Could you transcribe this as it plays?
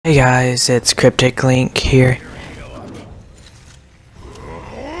Hey guys, it's Cryptic Link here.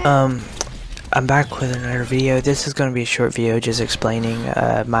 I'm back with another video. This is going to be a short video just explaining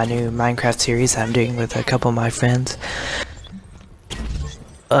my new Minecraft series I'm doing with a couple of my friends.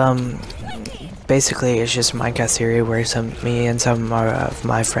 Basically it's just a Minecraft series where me and some of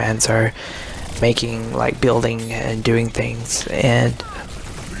my friends are making, like, building and doing things, and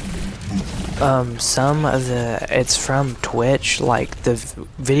it's from Twitch. Like, the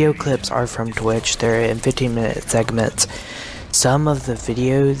video clips are from Twitch. They're in 15-minute segments. Some of the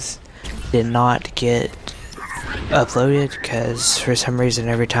videos did not get uploaded because for some reason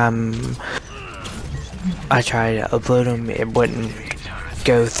every time I tried to upload them it wouldn't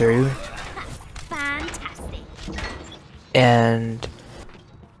go through. And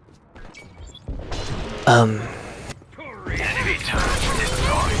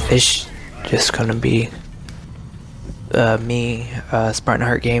it's just gonna be me, Spartan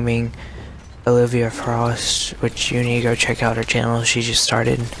Heart Gaming, Olivia Frost, which you need to go check out her channel. She just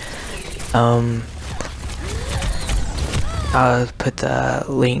started. I'll put the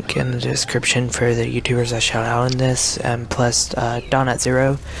link in the description for the YouTubers I shout out in this, and plus Donut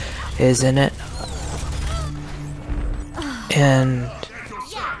Zero is in it. And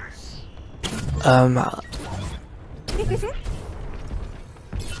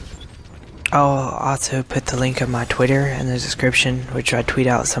I'll also put the link of my Twitter in the description, which I tweet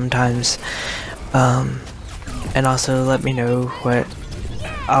out sometimes. And also let me know what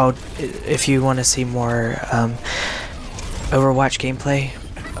if you want to see more Overwatch gameplay,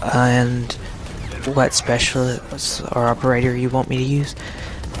 and what specialist or operator you want me to use.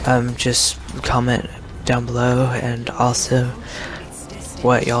 Just comment down below, and also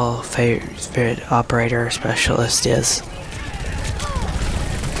what y'all favorite operator or specialist is.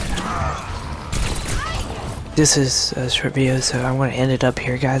 This is a short video, so I'm going to end it up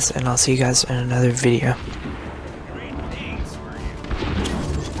here, guys, and I'll see you guys in another video.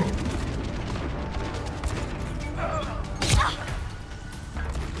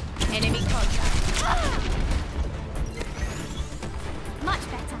 Enemy contact. Much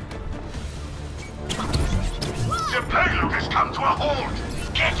better. The payload has come to a halt!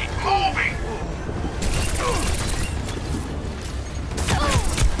 Get it moving!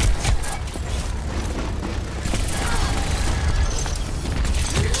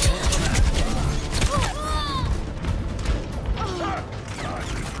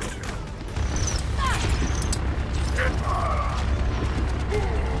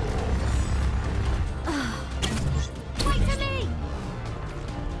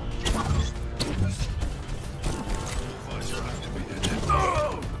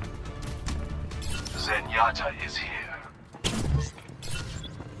 Zenyatta is here.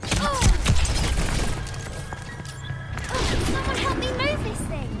 Someone help me move this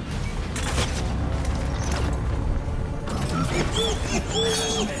thing.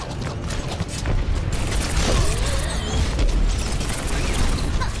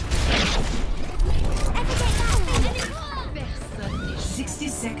 Ever get that? 60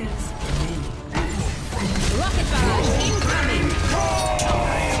 seconds. Rocket barrage incoming.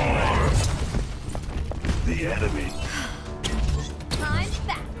 The enemy. I'm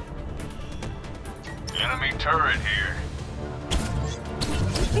back. Enemy turret here.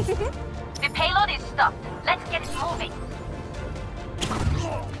 The payload is stopped. Let's get it moving.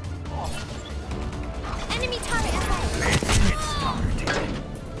 Enemy turret ahead.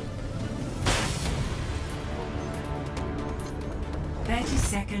 30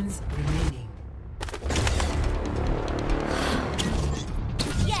 seconds remaining.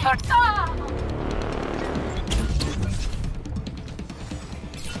 Ah!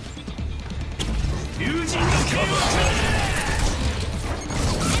 Using the cover.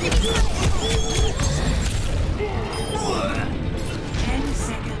 Enemy turret